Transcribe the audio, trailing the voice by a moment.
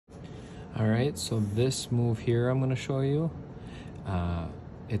All right, so this move here I'm gonna show you,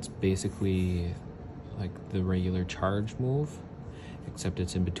 it's basically like the regular charge move, except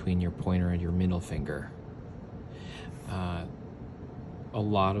it's in between your pointer and your middle finger. A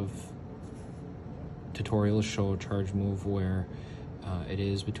lot of tutorials show a charge move where it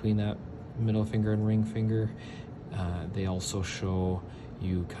is between that middle finger and ring finger. They also show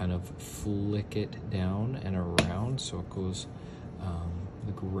you kind of flick it down and around, so it goes,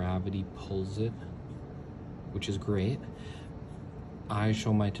 the gravity pulls it, which is great. I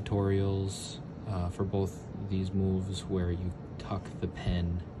show my tutorials for both these moves where you tuck the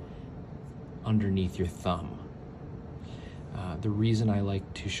pen underneath your thumb. The reason I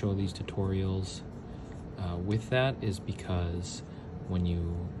like to show these tutorials with that is because when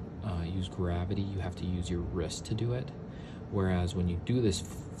you use gravity, you have to use your wrist to do it. Whereas when you do this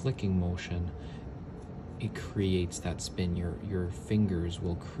flicking motion, it creates that spin. Your fingers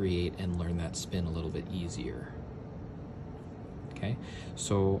will create and learn that spin a little bit easier. Okay,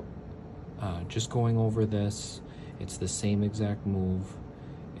 so just going over this, it's the same exact move,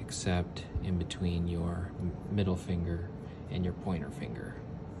 except in between your middle finger and your pointer finger.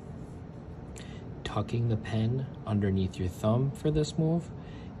 Tucking the pen underneath your thumb for this move,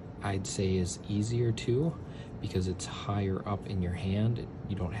 I'd say is easier too, because it's higher up in your hand.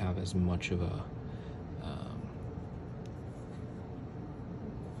 You don't have as much of a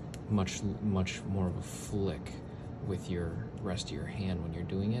much more of a flick with your rest of your hand when you're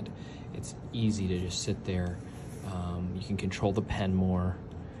doing it. It's easy to just sit there. You can control the pen more.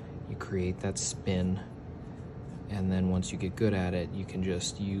 You create that spin, and then once you get good at it, you can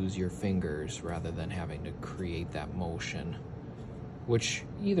just use your fingers rather than having to create that motion. Which,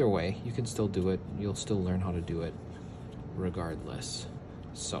 either way, you can still do it. You'll still learn how to do it regardless.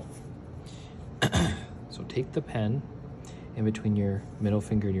 So, so take the pen in between your middle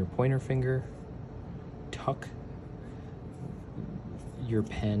finger and your pointer finger. Tuck your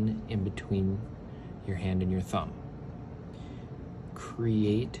pen in between your hand and your thumb.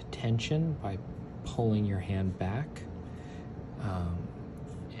 Create tension by pulling your hand back,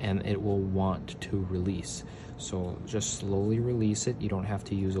 and it will want to release. So just slowly release it. You don't have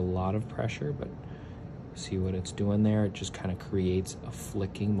to use a lot of pressure, but see what it's doing there? It just kind of creates a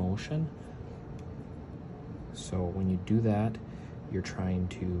flicking motion. So when you do that, you're trying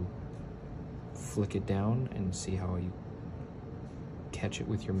to flick it down and see how you catch it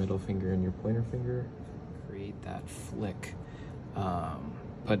with your middle finger and your pointer finger. Create that flick.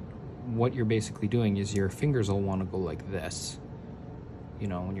 But what you're basically doing is your fingers will want to go like this. You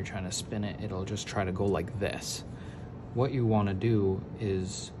know, when you're trying to spin it, it'll just try to go like this. What you want to do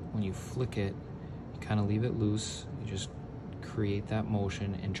is when you flick it, you kind of leave it loose. You just create that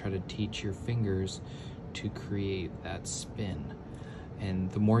motion and try to teach your fingers to create that spin.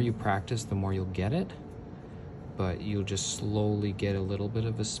 And the more you practice, the more you'll get it, but you'll just slowly get a little bit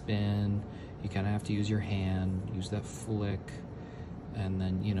of a spin. You kind of have to use your hand, use that flick, and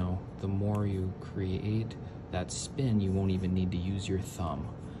then, you know, the more you create that spin, you won't even need to use your thumb.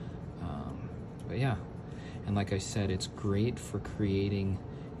 But yeah, and like I said, it's great for creating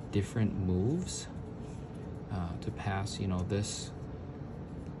different moves to pass. You know, this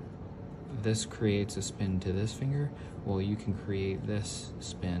creates a spin to this finger. Well, you can create this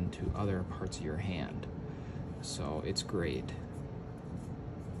spin to other parts of your hand. So it's great.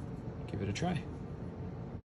 Give it a try.